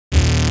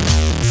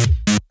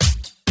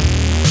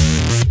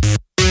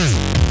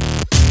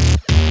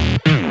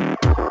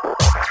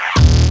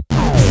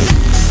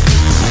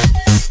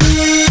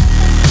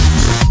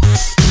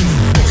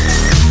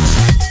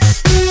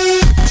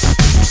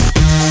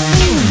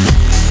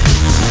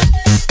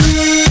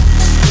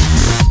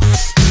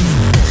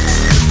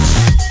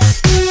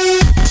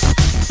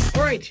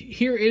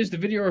the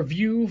video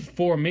review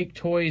for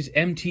Maketoys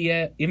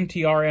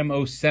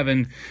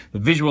MTRM-07, the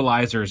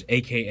visualizers,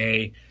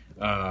 aka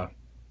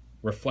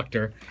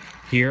reflector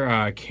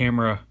here,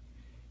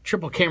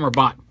 triple camera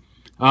bot.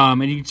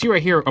 And you can see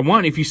right here,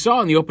 one, if you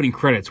saw in the opening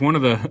credits, one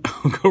of the,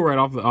 I'll go right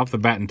off the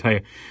bat and tell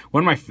you,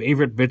 one of my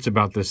favorite bits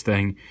about this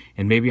thing,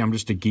 and maybe I'm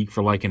just a geek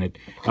for liking it,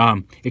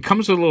 it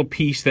comes with a little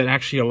piece that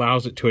actually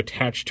allows it to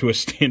attach to a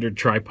standard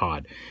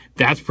tripod.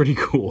 That's pretty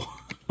cool.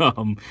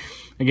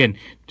 Again,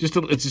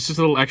 it's just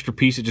a little extra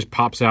piece. It just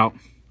pops out.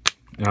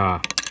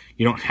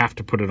 You don't have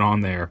to put it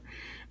on there,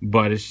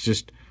 but it's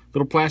just a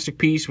little plastic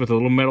piece with a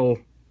little metal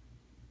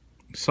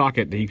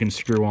socket that you can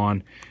screw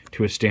on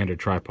to a standard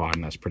tripod,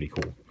 and that's pretty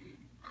cool.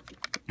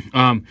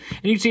 And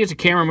you can see it's a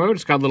camera mode.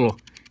 It's got a little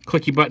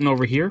clicky button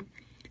over here,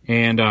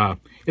 and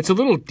it's a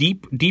little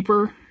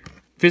deeper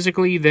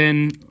physically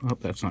than, oh,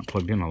 that's not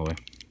plugged in all the way,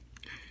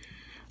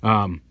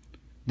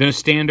 than a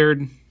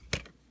standard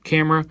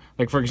camera.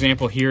 Like, for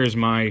example, here is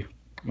my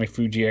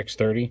Fuji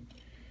X30.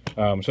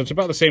 So it's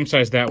about the same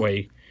size that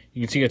way.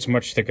 You can see it's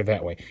much thicker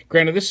that way.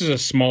 Granted, this is a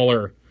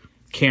smaller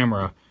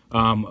camera.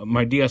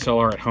 My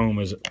DSLR at home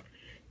is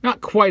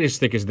not quite as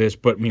thick as this,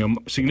 but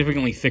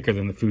significantly thicker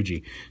than the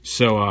Fuji.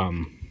 So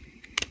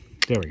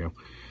there we go.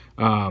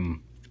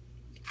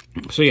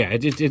 So yeah,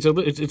 it's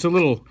a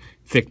little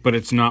thick, but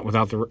it's not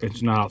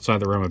it's not outside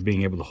the realm of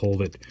being able to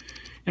hold it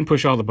and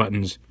push all the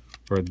buttons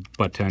or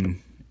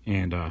button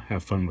and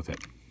have fun with it.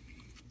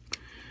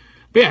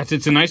 But yeah,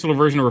 it's a nice little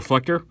version of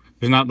reflector.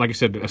 There's not, like I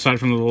said, aside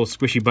from the little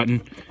squishy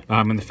button,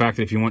 and the fact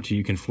that if you want to,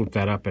 you can flip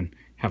that up and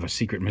have a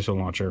secret missile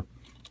launcher.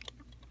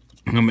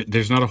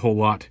 There's not a whole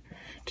lot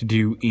to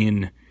do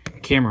in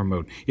camera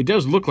mode. It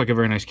does look like a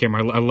very nice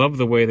camera. I love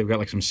the way they've got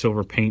like some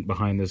silver paint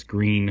behind this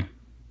green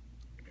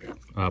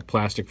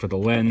plastic for the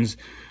lens.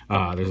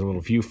 There's a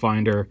little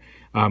viewfinder,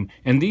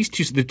 and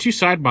the two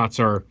side bots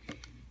are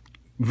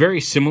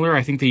very similar.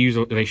 I think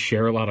they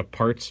share a lot of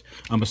parts,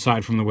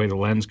 aside from the way the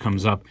lens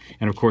comes up.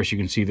 And of course, you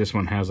can see this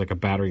one has like a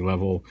battery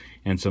level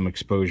and some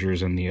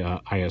exposures and the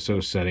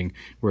ISO setting,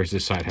 whereas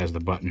this side has the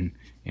button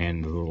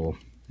and the little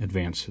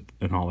advance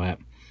and all that.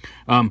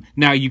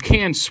 Now, you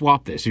can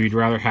swap this if you'd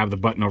rather have the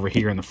button over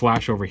here and the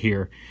flash over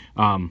here.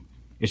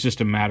 It's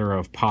just a matter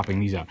of popping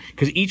these out,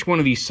 because each one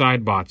of these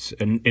side bots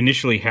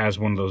initially has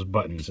one of those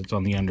buttons. It's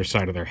on the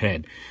underside of their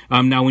head.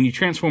 Now, when you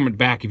transform it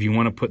back, if you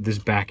want to put this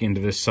back into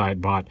this side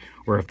bot,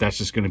 or if that's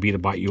just going to be the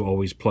bot you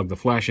always plug the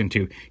flash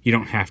into, you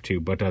don't have to,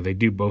 but they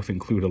do both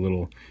include a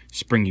little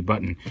springy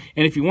button.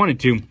 And if you wanted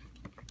to,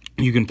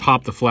 you can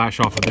pop the flash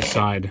off of this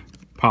side,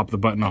 pop the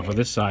button off of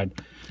this side,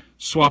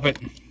 swap it,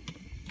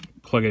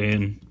 plug it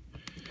in,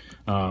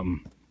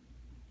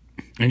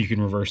 and you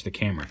can reverse the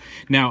camera.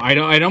 Now,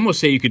 I'd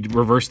almost say you could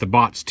reverse the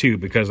bots too,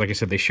 because like I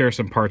said, they share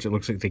some parts. It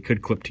looks like they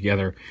could clip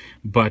together,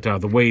 but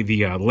the way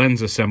the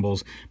lens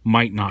assembles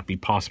might not be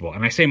possible.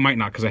 And I say might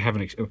not because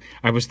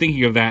I was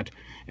thinking of that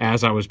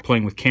as I was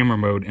playing with camera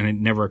mode, and it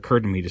never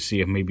occurred to me to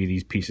see if maybe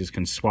these pieces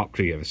can swap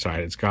to the other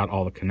side. It's got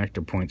all the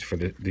connector points for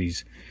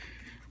these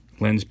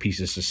lens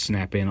pieces to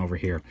snap in over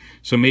here,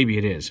 so maybe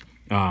it is.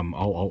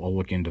 I'll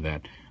look into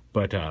that.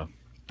 But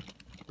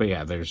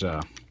yeah, there's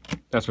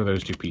that's where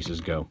those two pieces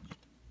go.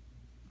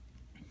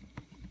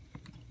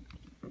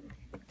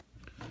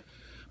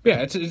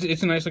 Yeah, it's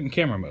a nice looking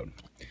camera mode.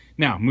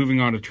 Now,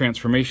 moving on to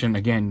transformation,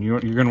 again, you're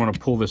going to want to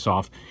pull this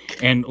off.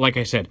 And like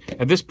I said,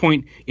 at this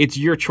point, it's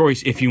your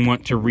choice if you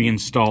want to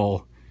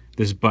reinstall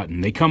this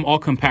button. They all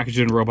come packaged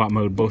in robot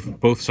mode.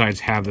 Both sides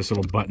have this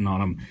little button on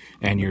them,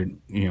 and you're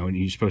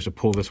supposed to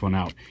pull this one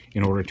out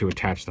in order to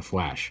attach the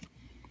flash.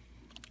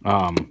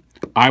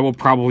 I will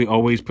probably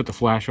always put the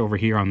flash over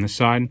here on this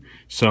side,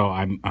 so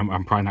I'm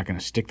probably not going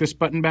to stick this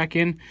button back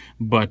in,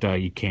 but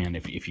you can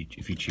if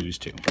you choose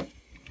to.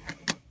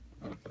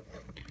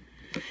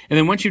 And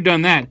then once you've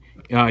done that,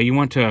 you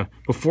want to,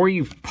 before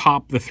you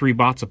pop the three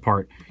bots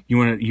apart, you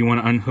want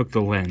to unhook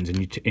the lens, and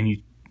you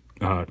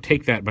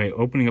take that by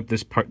opening up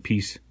this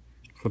piece,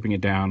 flipping it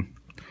down,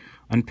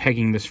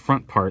 unpegging this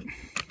front part.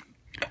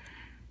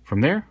 From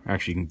there,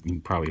 actually, you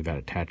can probably have that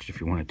attached if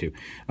you wanted to.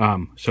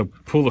 So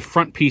pull the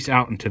front piece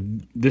out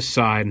into this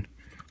side,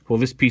 pull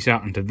this piece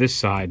out into this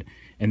side,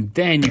 and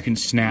then you can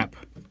snap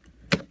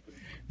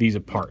these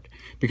apart.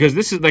 Because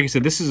this is, like I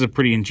said, this is a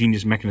pretty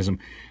ingenious mechanism.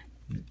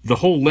 The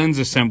whole lens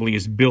assembly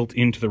is built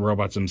into the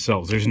robots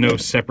themselves. There's no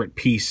separate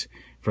piece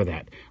for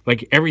that.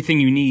 Like,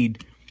 everything you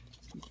need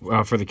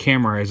for the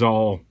camera is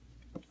all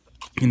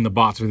in the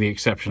bots with the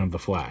exception of the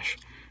flash.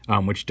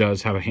 Which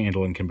does have a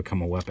handle and can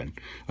become a weapon.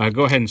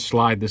 Go ahead and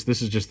slide this.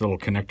 This is just a little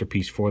connector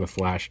piece for the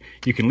flash.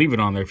 You can leave it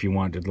on there if you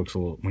want. It looks a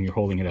little, when you're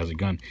holding it as a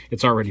gun,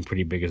 it's already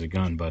pretty big as a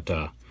gun, but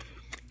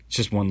it's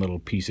just one little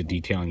piece of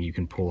detailing you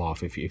can pull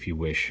off if you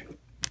wish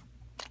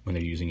when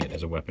they're using it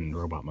as a weapon in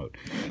robot mode.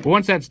 But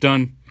once that's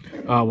done,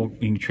 you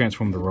can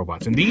transform the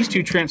robots. And these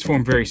two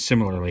transform very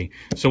similarly,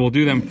 so we'll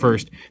do them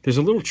first. There's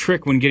a little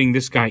trick when getting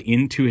this guy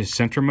into his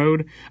center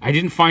mode. I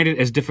didn't find it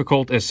as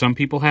difficult as some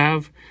people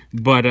have,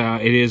 but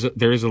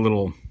there is a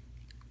little,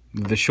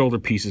 the shoulder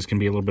pieces can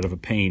be a little bit of a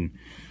pain,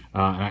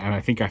 and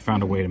I think I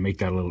found a way to make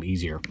that a little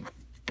easier.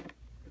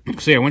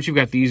 So yeah, once you've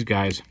got these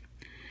guys,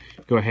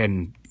 go ahead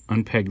and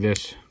unpeg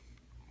this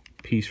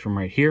piece from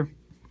right here.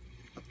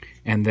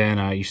 And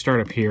then you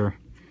start up here,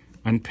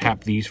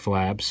 untap these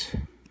flaps,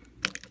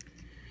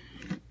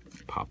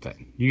 pop that.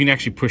 You can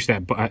actually push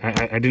that,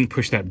 I didn't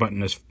push that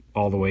button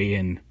all the way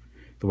in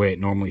the way it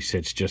normally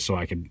sits, just so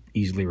I could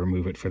easily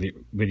remove it for the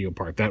video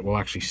part. That will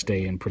actually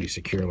stay in pretty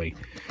securely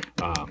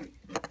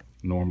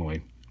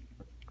normally.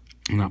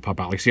 Not pop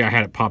out. Like, see, I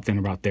had it popped in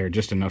about there,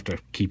 just enough to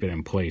keep it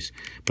in place,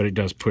 but it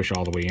does push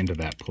all the way into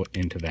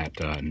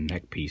that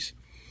neck piece.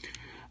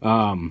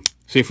 So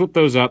you flip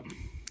those up,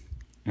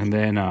 and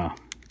then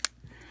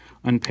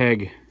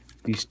unpeg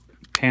these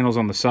panels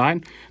on the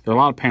side. There are a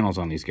lot of panels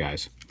on these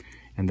guys,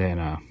 and then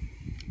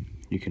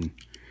you can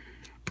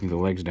bring the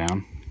legs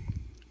down.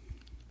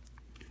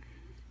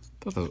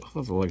 I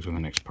thought the legs were the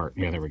next part.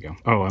 Yeah, there we go.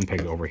 Oh, unpeg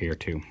it over here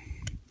too,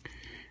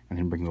 and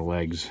then bring the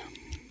legs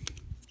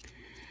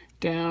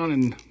down,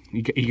 and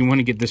you want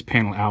to get this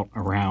panel out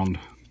around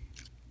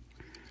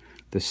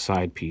this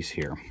side piece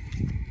here.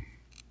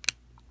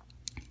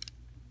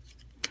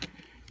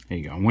 There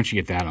you go. And once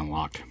you get that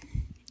unlocked,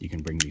 you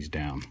can bring these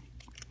down.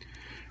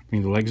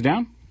 Bring the legs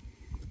down.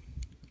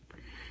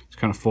 Just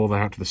kind of fold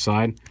that out to the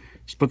side.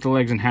 Split the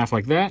legs in half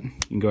like that. You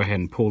can go ahead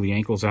and pull the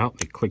ankles out.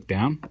 They click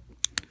down.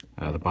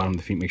 The bottom of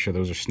the feet, make sure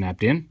those are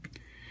snapped in.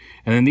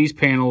 And then these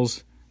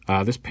panels,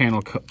 this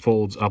panel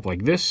folds up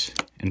like this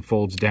and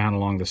folds down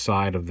along the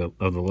side of the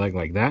leg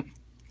like that.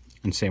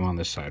 And same on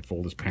this side.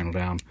 Fold this panel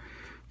down,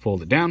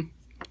 fold it down.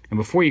 And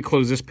before you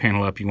close this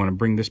panel up, you want to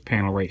bring this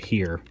panel right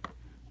here,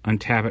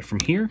 untap it from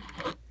here,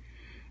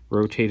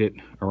 rotate it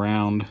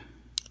around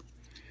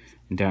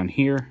and down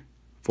here,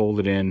 fold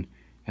it in,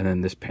 and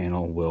then this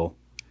panel will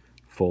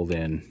fold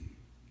in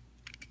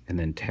and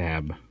then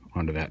tab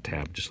onto that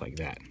tab just like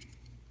that.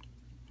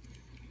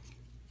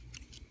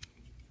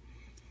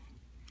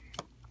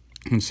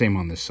 And same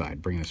on this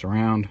side. Bring this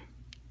around,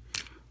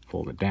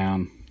 fold it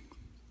down,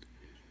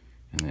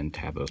 and then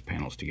tab those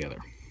panels together.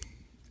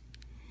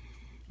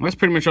 Well, that's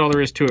pretty much all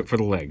there is to it for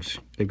the legs.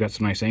 They've got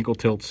some nice ankle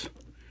tilts,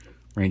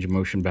 range of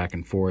motion back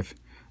and forth.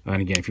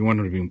 And again, if you want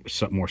them to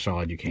be more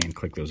solid, you can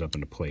click those up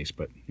into place.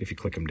 But if you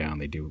click them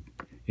down,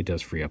 it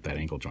does free up that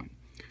ankle joint.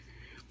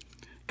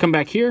 Come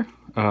back here,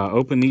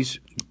 open these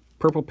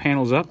purple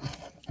panels up.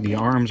 The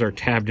arms are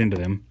tabbed into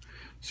them,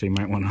 so you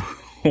might want to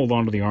hold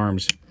on to the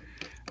arms.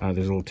 There's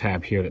a little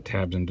tab here that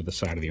tabs into the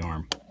side of the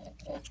arm.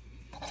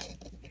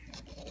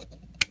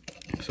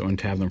 So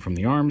untab them from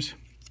the arms.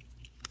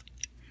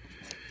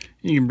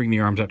 You can bring the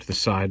arms out to the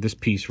side. This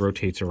piece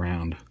rotates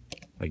around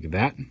like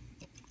that.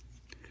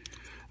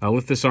 I'll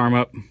lift this arm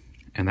up,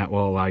 and that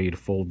will allow you to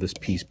fold this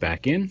piece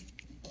back in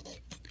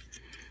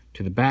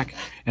to the back.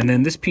 And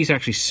then this piece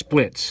actually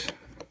splits,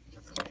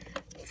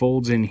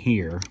 folds in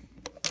here.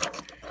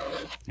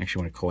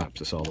 Actually, want to collapse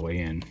this all the way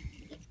in.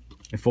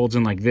 It folds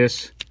in like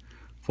this,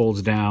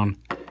 folds down,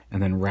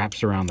 and then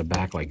wraps around the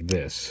back like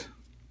this,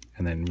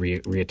 and then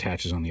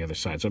reattaches on the other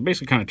side. So it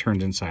basically kind of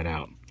turns inside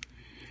out.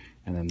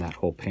 And then that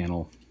whole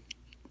panel,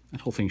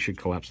 that whole thing should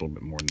collapse a little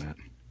bit more than that.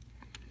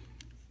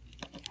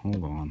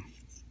 Hold on.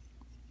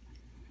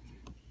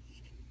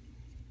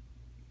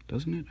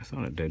 Doesn't it? I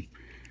thought it did.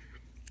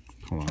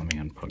 Hold on, let me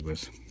unplug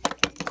this.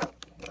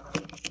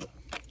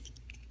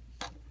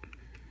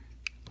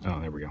 Oh,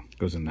 there we go.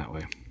 Goes in that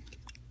way.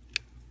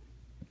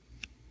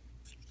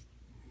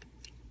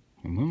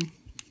 Hold on. Could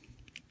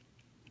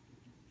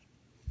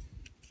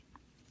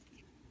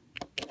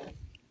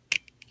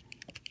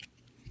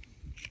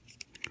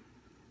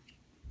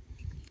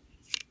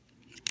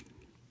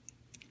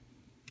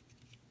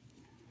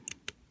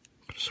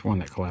have sworn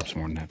that collapsed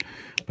more than that.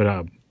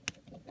 But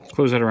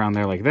close that around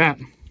there like that.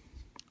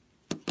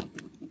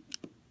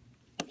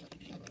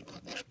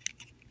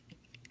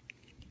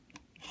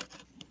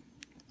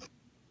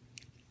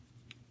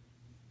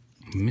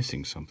 I'm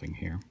missing something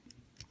here.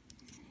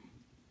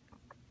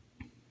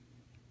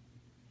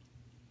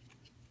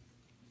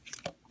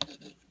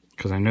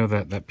 Because I know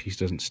that that piece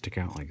doesn't stick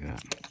out like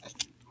that.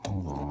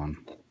 Hold on.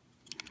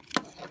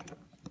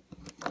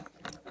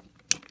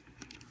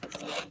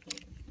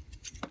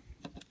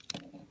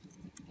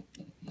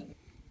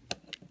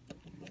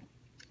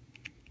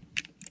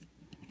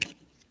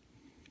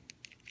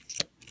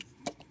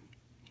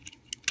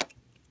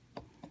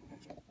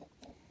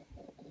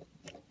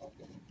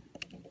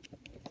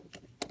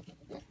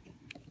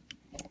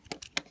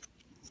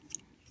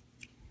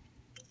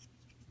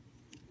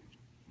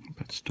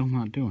 But still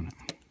not doing it.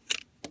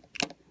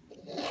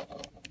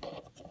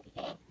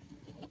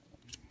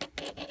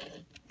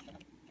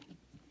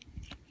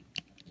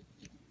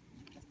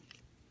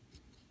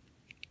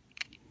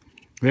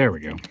 There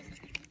we go.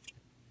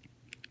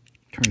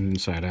 Turn it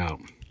inside out.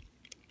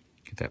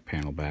 Get that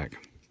panel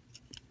back.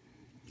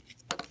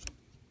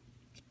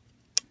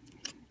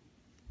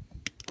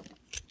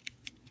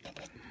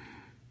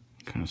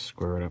 Kind of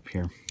square it up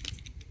here.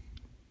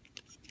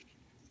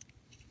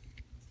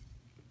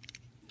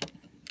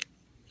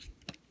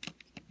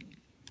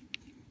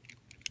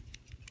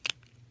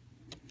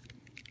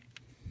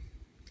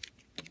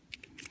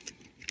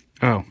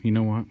 Oh, you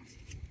know what?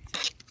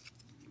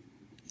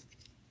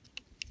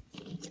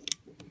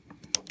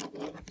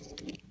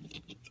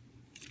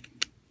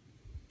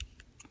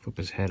 Flip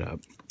his head up.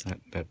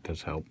 That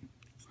does help.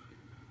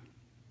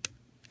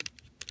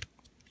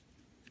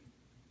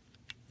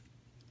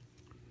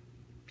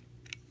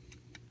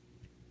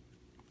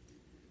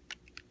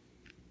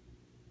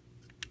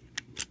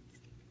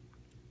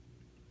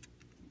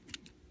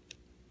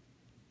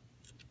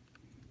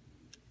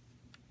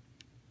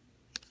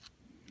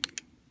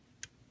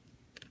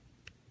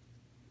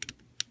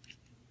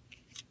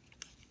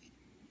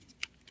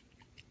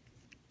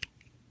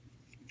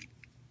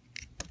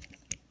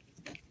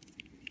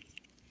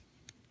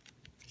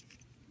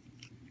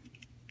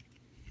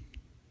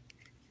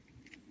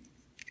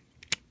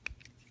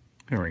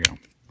 There we go.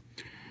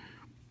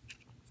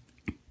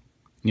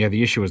 Yeah,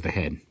 the issue was the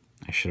head.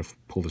 I should have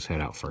pulled his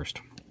head out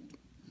first.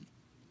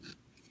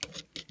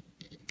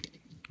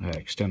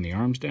 Extend the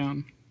arms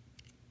down.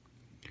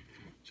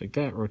 Just like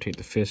that. Rotate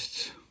the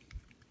fists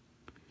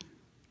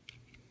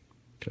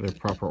to their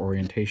proper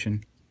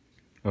orientation.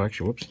 Oh,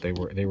 actually, whoops, they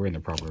were in the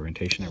proper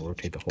orientation. I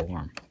rotate the whole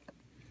arm.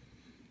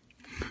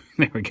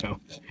 There we go.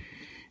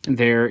 And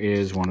there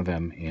is one of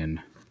them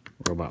in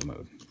robot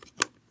mode.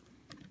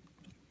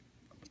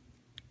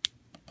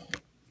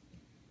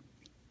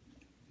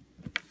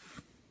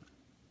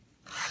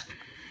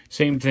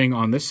 Same thing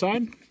on this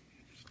side.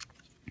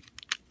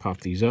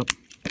 Pop these up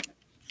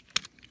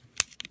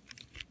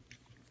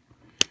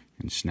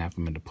and snap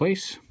them into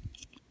place.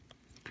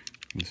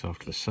 Bring this off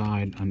to the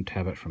side,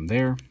 untab it from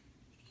there.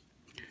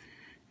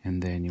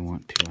 And then you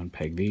want to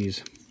unpeg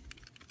these.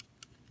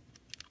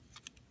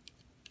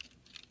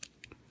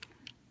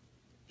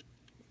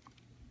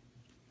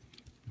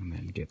 And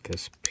then get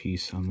this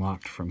piece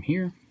unlocked from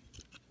here.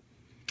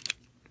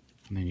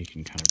 And then you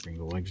can kind of bring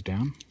the legs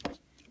down.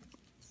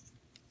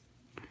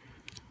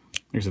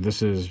 Like I said,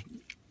 this is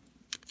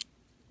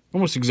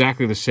almost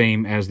exactly the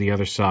same as the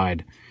other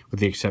side, with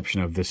the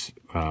exception of this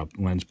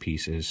lens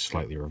piece is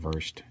slightly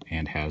reversed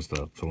and has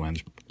the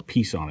lens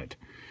piece on it.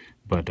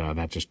 But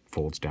that just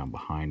folds down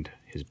behind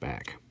his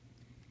back.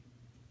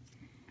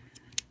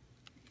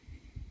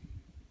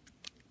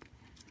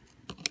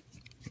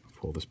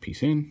 Fold this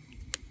piece in.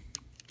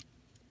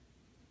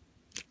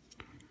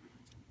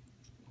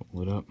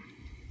 Pull it up.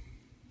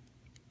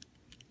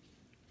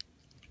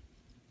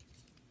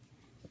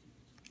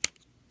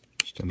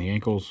 Extend the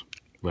ankles,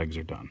 legs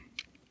are done.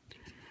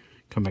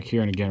 Come back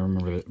here, and again,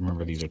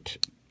 remember these are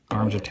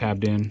arms are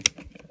tabbed in.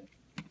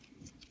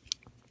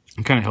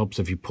 It kind of helps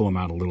if you pull them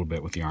out a little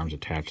bit with the arms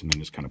attached, and then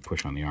just kind of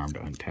push on the arm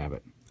to untab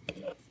it.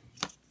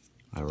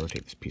 I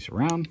rotate this piece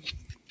around,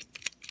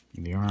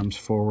 bring the arms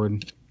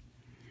forward.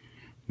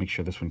 Make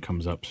sure this one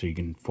comes up so you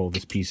can fold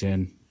this piece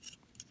in.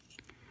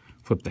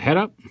 Flip the head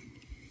up.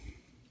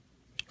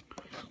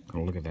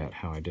 Oh, look at that,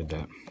 how I did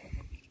that.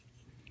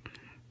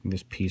 Bring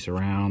this piece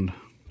around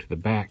to the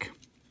back.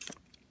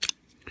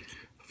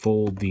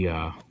 Fold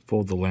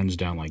the lens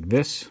down like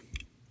this,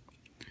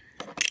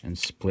 and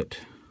split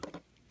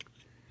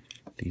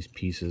these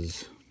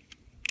pieces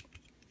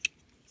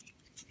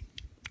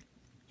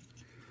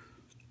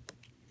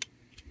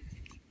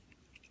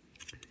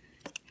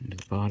into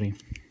the body.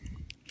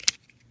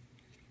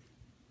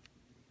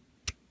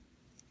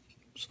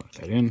 Slide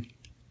that in.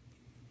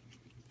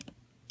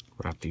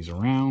 Wrap these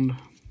around.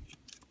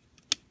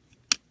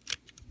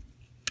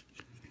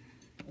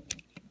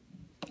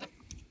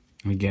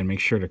 And again, make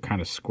sure to kind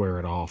of square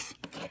it off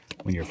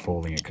when you're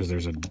folding it, because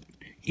there's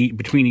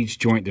between each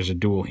joint there's a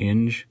dual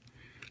hinge,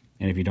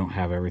 and if you don't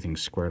have everything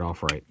squared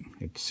off right,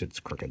 it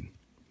sits crooked.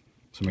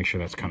 So make sure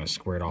that's kind of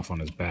squared off on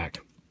his back.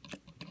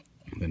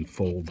 And then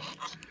fold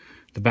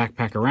the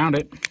backpack around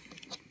it,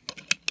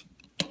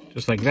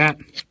 just like that.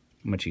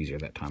 Much easier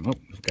that time. Oh,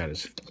 he's got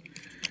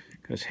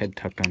his head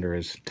tucked under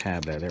his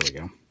tab there. There we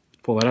go.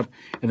 Pull that up,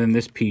 and then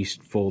this piece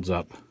folds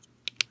up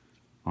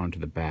onto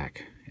the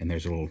back. And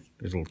there's a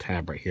little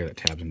tab right here that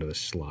tabs into this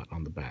slot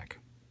on the back.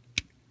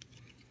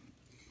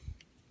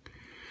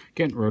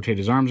 Again, rotate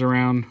his arms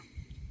around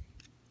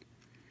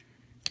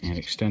and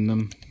extend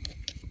them.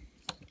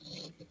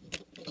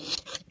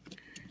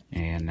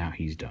 And now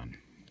he's done.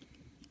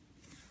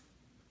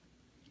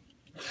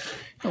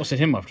 I'll set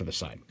him off to the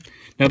side.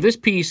 Now this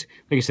piece,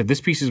 like I said,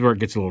 this piece is where it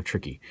gets a little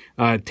tricky.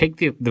 Take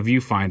the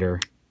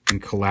viewfinder and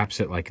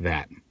collapse it like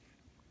that.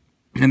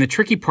 And the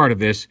tricky part of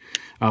this,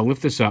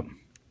 lift this up.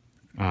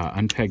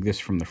 Unpeg this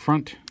from the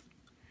front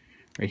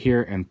right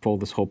here and fold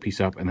this whole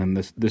piece up, and then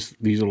these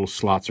little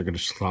slots are going to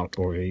slot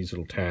over these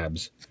little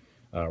tabs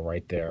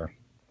right there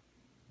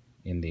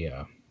in the you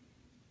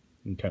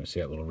can kind of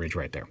see that little ridge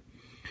right there.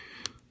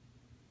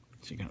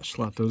 So you're going to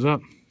slot those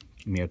up.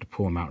 You may have to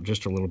pull them out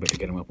just a little bit to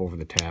get them up over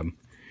the tab,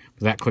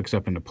 but that clicks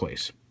up into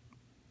place.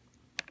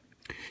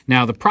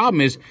 Now the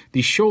problem is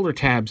these shoulder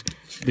tabs,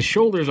 the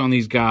shoulders on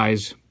these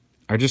guys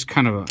are just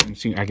kind of,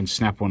 I can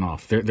snap one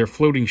off. They're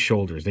floating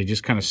shoulders. They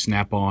just kind of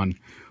snap on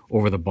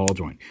over the ball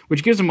joint,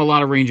 which gives them a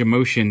lot of range of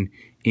motion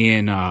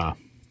in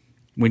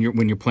when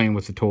you're playing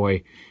with the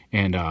toy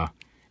and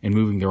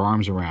moving their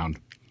arms around.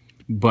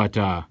 But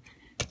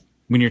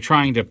when you're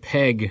trying to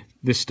peg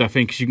this stuff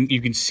in, because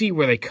you can see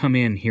where they come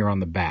in here on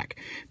the back.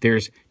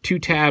 There's 2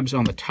 tabs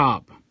on the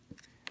top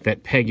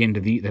that peg into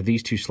that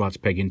these 2 slots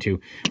peg into,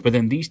 but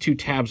then these 2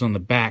 tabs on the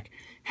back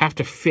have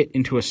to fit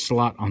into a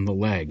slot on the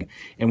leg.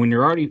 And when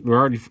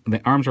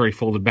the arm's already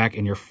folded back,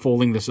 and you're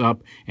folding this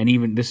up, and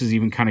even this is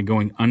even kind of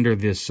going under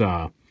this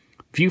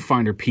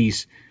viewfinder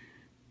piece,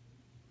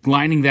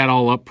 lining that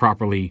all up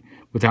properly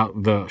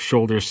without the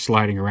shoulders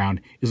sliding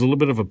around is a little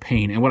bit of a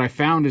pain. And what I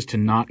found is to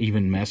not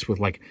even mess with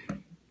like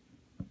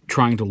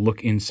trying to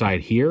look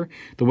inside here.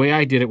 The way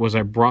I did it was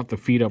I brought the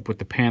feet up with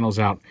the panels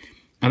out,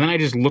 and then I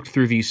just looked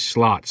through these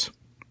slots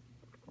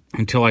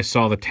until I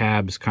saw the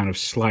tabs kind of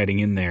sliding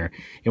in there.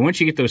 And once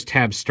you get those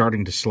tabs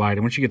starting to slide,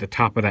 and once you get the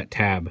top of that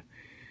tab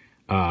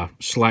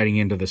sliding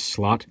into the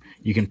slot,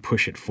 you can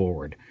push it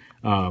forward.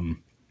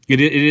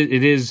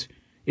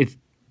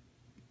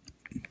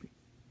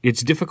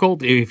 It's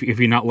difficult if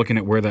you're not looking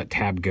at where that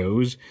tab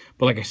goes.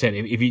 But like I said,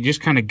 if you just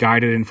kind of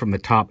guide it in from the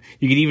top,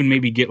 you can even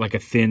maybe get like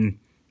if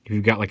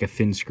you've got like a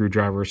thin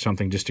screwdriver or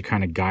something, just to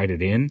kind of guide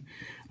it in.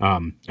 I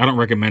don't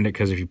recommend it,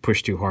 because if you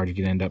push too hard, you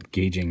can end up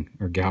gouging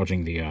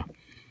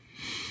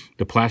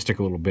the plastic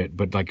a little bit.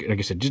 But like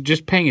I said,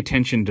 just paying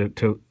attention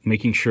to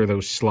making sure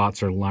those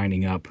slots are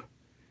lining up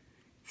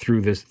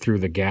through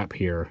the gap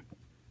here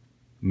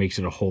makes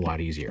it a whole lot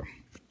easier.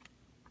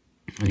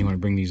 And you want to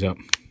bring these up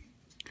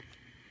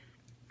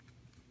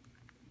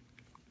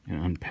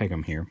and unpeg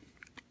them here.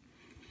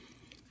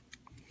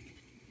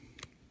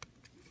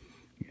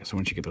 Yeah, so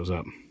once you get those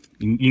up,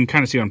 you can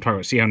kind of see what I'm talking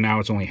about. See how now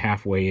it's only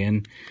halfway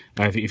in?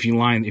 If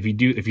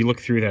you look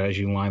through that as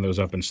you line those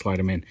up and slide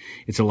them in,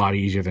 it's a lot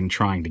easier than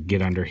trying to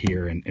get under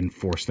here and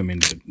force them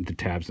into the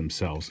tabs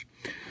themselves.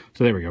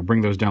 So there we go.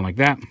 Bring those down like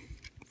that.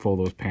 Fold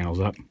those panels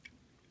up.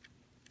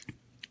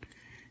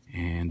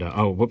 And,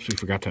 oh, whoops, we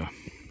forgot to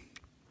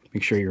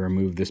make sure you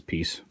remove this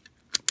piece.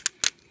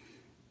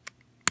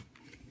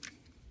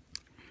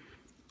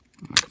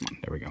 Oh, come on,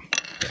 there we go.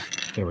 Yeah,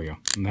 there we go.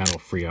 And that'll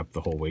free up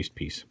the whole waist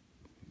piece.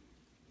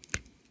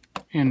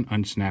 And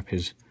unsnap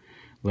his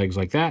legs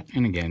like that,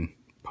 and again,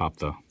 pop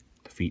the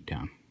feet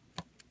down.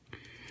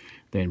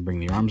 Then bring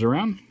the arms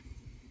around,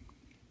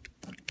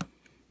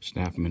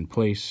 snap them in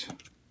place,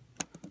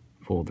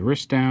 fold the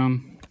wrist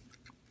down,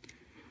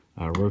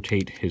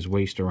 rotate his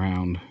waist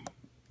around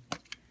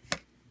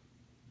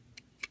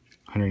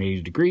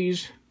 180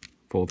 degrees,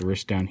 fold the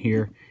wrist down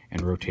here,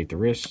 and rotate the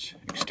wrist,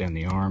 extend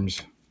the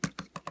arms.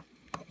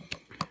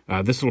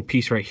 This little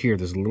piece right here,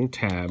 there's a little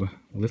tab,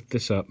 lift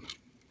this up.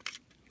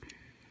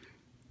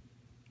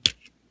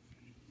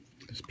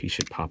 This piece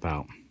should pop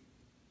out.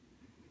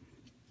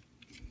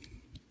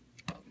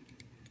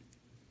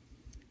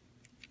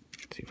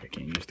 Let's see if I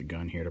can use the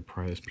gun here to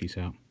pry this piece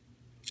out.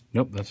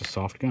 Nope, that's a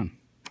soft gun.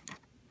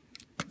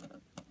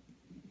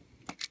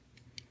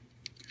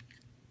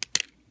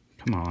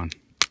 Come on.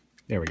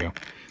 There we go.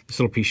 This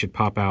little piece should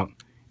pop out,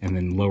 and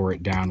then lower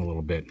it down a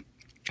little bit.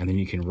 And then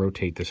you can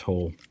rotate this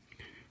whole,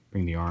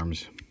 bring the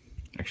arms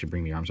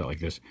out like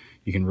this.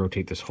 You can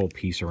rotate this whole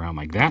piece around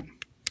like that.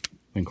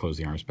 Then close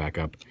the arms back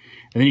up.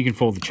 And then you can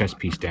fold the chest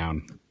piece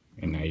down,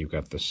 and now you've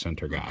got the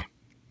center guy.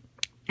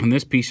 And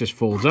this piece just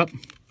folds up,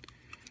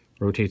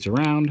 rotates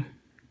around,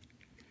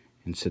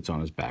 and sits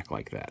on his back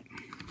like that.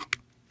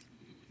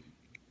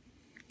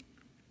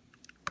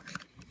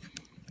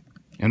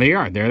 And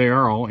there they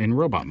are all in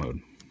robot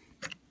mode.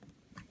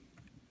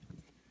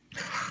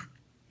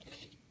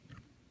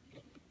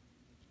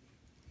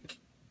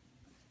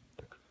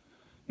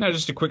 Now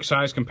just a quick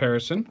size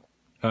comparison.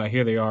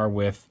 Here they are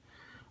with,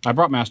 I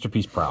brought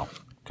Masterpiece Prowl,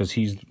 because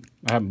I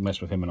haven't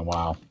messed with him in a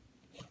while.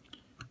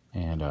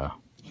 And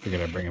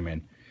figured I'd bring him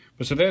in.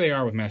 But so there they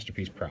are with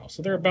Masterpiece Prowl.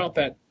 So they're about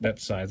that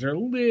size. They're a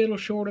little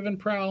shorter than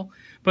Prowl,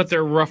 but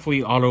they're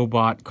roughly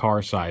Autobot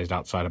car sized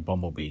outside of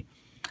Bumblebee.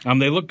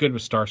 They look good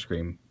with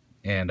Starscream.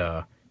 And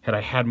had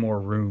I had more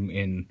room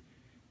in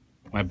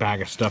my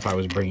bag of stuff I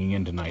was bringing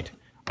in tonight,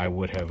 I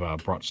would have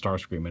brought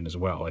Starscream in as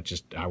well. It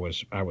just, I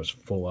was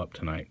full up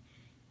tonight.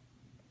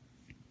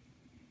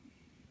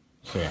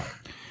 So yeah,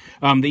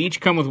 they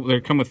come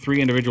with 3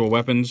 individual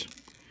weapons.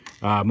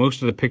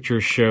 Most of the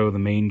pictures show the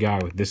main guy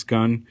with this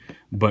gun,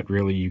 but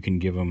really you can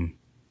give them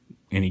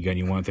any gun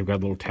you want. They've got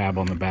a little tab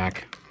on the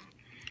back.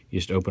 You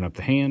just open up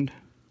the hand,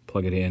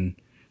 plug it in,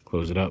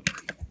 close it up.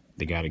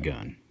 They got a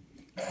gun.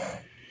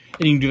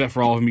 And you can do that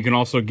for all of them. You can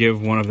also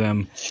give one of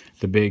them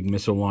the big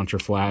missile launcher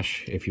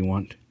flash if you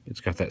want. It's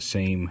got that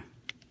same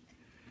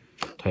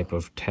type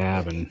of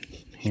tab and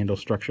handle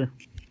structure.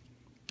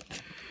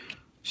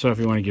 So if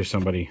you want to give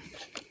somebody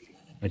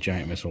a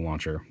giant missile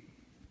launcher,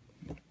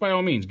 by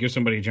all means, give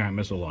somebody a giant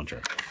missile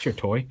launcher. It's your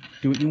toy.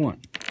 Do what you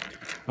want.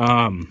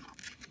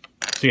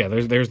 So yeah,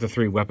 there's the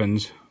 3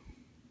 weapons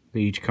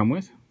they each come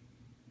with.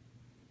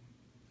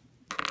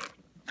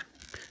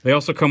 They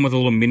also come with a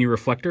little mini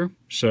reflector.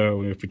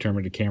 So if you turn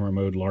into camera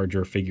mode,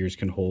 larger figures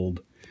can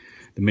hold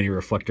the mini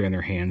reflector in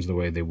their hands the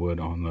way they would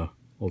on the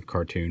old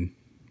cartoon.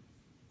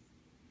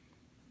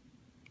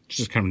 It's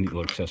just kind of a neat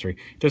little accessory.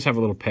 It does have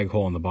a little peg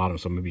hole on the bottom,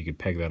 so maybe you could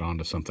peg that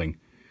onto something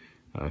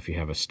if you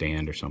have a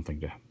stand or something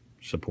to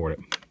support it.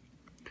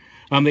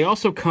 They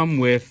also come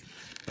with,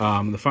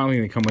 the final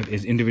thing they come with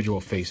is individual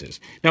faces.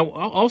 Now,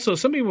 also,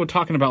 some people were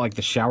talking about like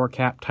the shower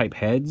cap type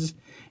heads,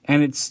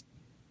 and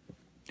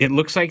it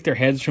looks like they're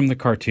heads from the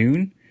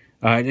cartoon.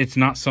 It's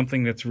not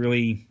something that's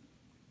really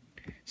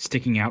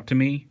sticking out to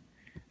me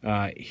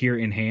here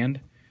in hand.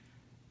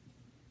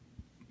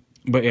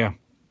 But yeah,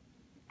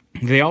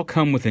 they all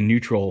come with a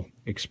neutral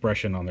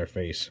expression on their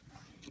face.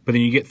 But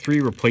then you get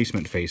 3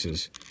 replacement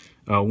faces.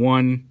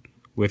 One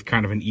with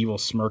kind of an evil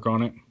smirk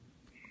on it.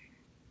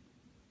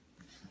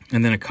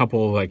 And then a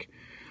couple, like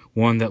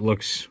one that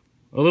looks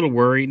a little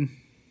worried.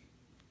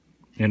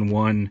 And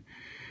one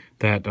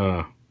that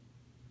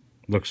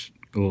looks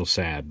a little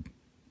sad.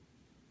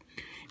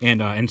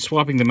 And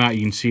swapping them out,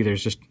 you can see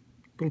there's just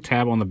a little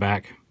tab on the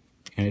back.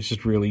 And it's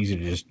just real easy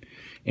to just,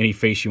 any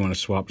face you want to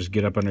swap, just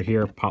get up under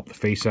here, pop the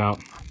face out.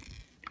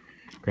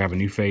 Grab a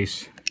new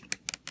face.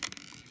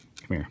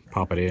 Come here,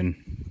 pop it in.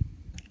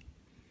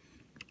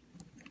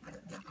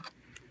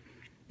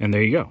 And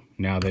there you go.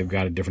 Now they've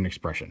got a different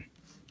expression.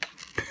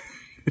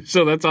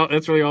 So that's all.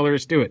 That's really all there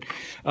is to it.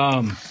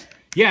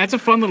 Yeah, it's a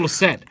fun little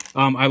set.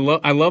 I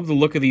love the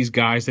look of these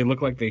guys. They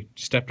look like they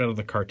stepped out of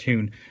the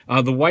cartoon.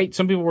 The white.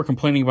 Some people were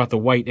complaining about the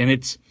white, and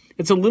it's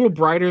a little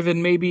brighter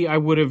than maybe I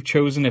would have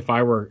chosen if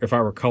I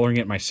were coloring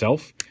it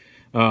myself.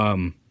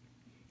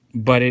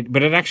 But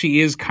it actually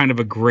is kind of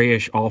a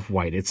grayish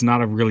off-white. It's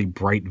not a really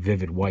bright,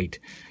 vivid white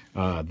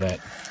that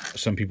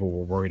some people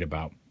were worried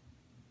about.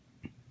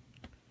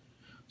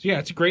 So yeah,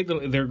 it's a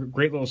they're a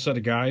great little set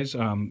of guys.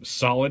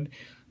 Solid.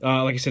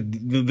 Like I said,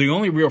 the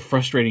only real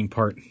frustrating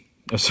part,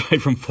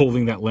 aside from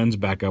folding that lens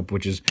back up,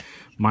 which is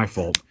my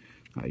fault,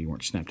 you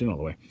weren't snapped in all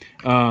the way,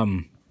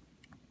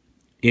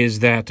 is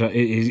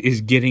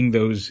getting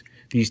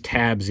these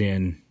tabs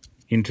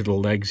into the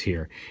legs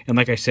here. And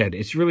like I said,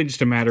 it's really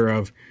just a matter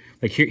of,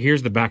 like,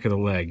 here's the back of the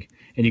leg,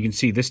 and you can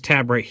see this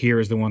tab right here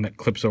is the one that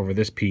clips over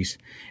this piece,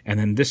 and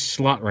then this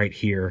slot right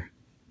here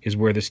is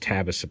where this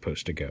tab is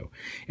supposed to go.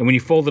 And when you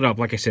fold it up,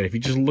 like I said, if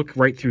you just look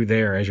right through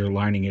there as you're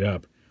lining it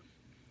up,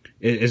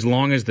 as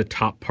long as the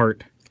top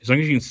part, as long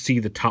as you can see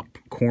the top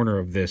corner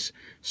of this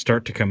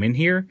start to come in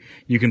here,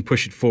 you can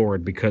push it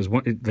forward, because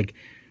like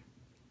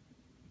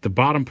the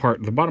bottom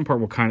part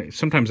will kind of,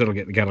 sometimes that'll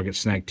get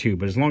snagged too,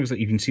 but as long as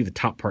you can see the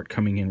top part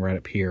coming in right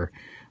up here,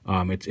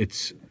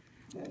 it's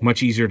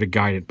much easier to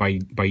guide it by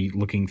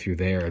looking through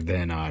there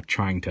than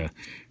trying to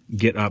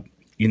get up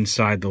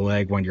inside the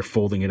leg when you're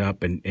folding it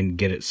up and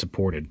get it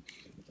supported.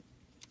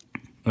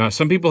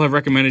 Some people have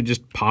recommended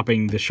just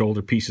popping the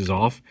shoulder pieces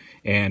off,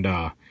 and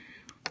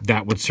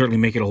that would certainly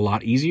make it a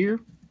lot easier.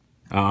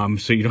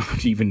 So you don't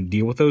have to even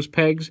deal with those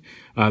pegs.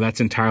 That's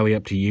entirely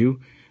up to you.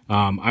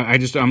 I'm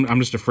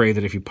just afraid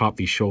that if you pop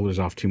these shoulders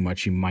off too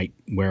much, you might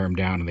wear them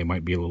down and they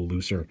might be a little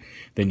looser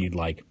than you'd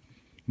like.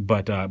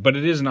 But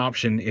it is an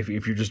option if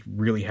you're just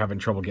really having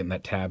trouble getting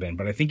that tab in.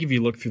 But I think if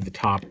you look through the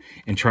top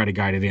and try to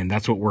guide it in,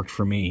 that's what worked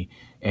for me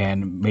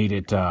and made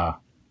it.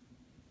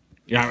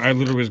 Yeah, I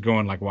literally was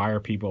going like, why are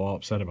people all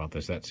upset about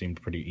this? That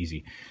seemed pretty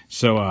easy.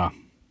 So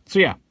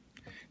yeah,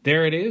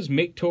 there it is.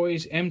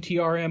 Maketoys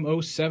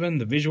MTRM-07,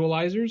 the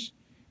visualizers,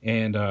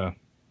 and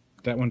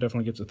that one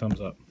definitely gets a thumbs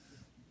up.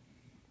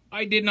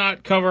 I did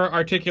not cover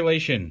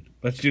articulation.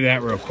 Let's do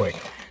that real quick.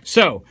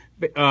 So,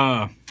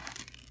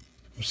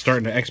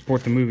 starting to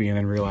export the movie and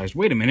then realized,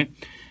 wait a minute.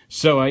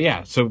 So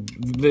yeah, so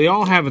they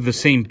all have the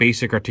same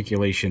basic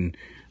articulation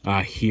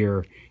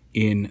here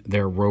in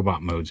their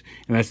robot modes,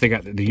 and that's, they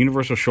got the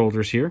universal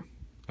shoulders here,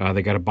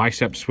 they got a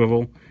bicep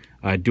swivel,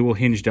 dual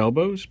hinged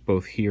elbows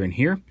both here and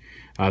here,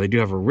 they do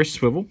have a wrist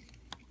swivel,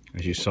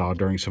 as you saw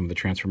during some of the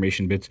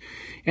transformation bits,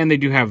 and they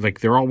do have,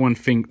 like, they're all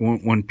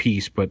one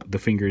piece, but the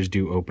fingers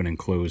do open and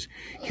close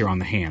here on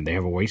the hand. They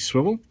have a waist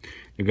swivel,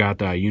 they've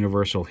got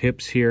universal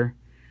hips here,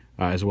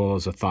 as well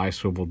as a thigh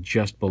swivel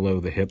just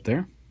below the hip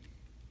there.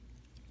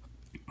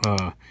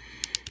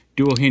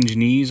 Dual hinge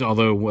knees,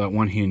 although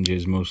one hinge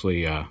is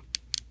mostly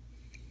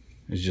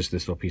is just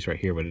this little piece right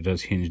here, but it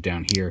does hinge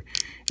down here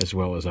as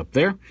well as up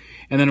there.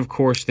 And then of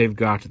course they've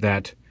got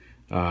that,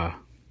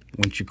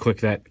 once you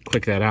click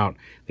that out,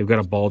 they've got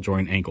a ball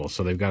joint ankle.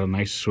 So they've got a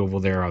nice swivel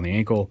there on the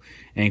ankle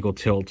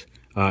tilt,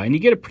 and you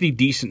get a pretty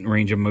decent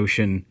range of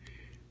motion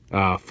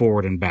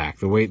forward and back.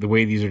 The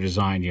way these are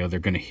designed, you know, they're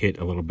going to hit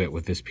a little bit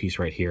with this piece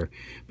right here,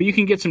 but you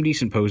can get some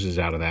decent poses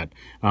out of that.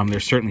 They're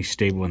certainly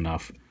stable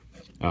enough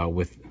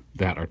with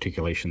that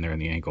articulation there in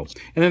the ankle.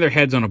 And then their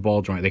head's on a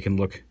ball joint. They can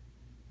look,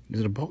 is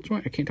it a ball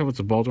joint? I can't tell if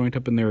it's a ball joint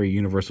up in there or a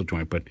universal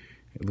joint, but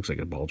it looks like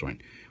a ball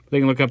joint. But they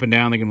can look up and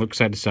down, they can look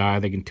side to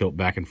side, they can tilt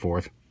back and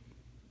forth.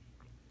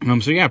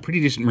 So yeah,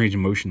 pretty decent range of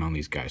motion on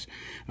these guys.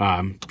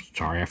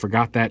 Sorry, I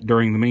forgot that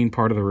during the main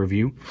part of the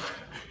review.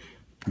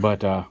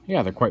 But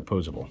yeah, they're quite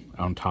posable,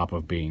 on top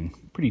of being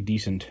pretty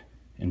decent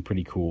and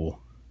pretty cool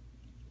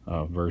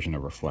version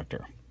of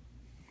Reflector.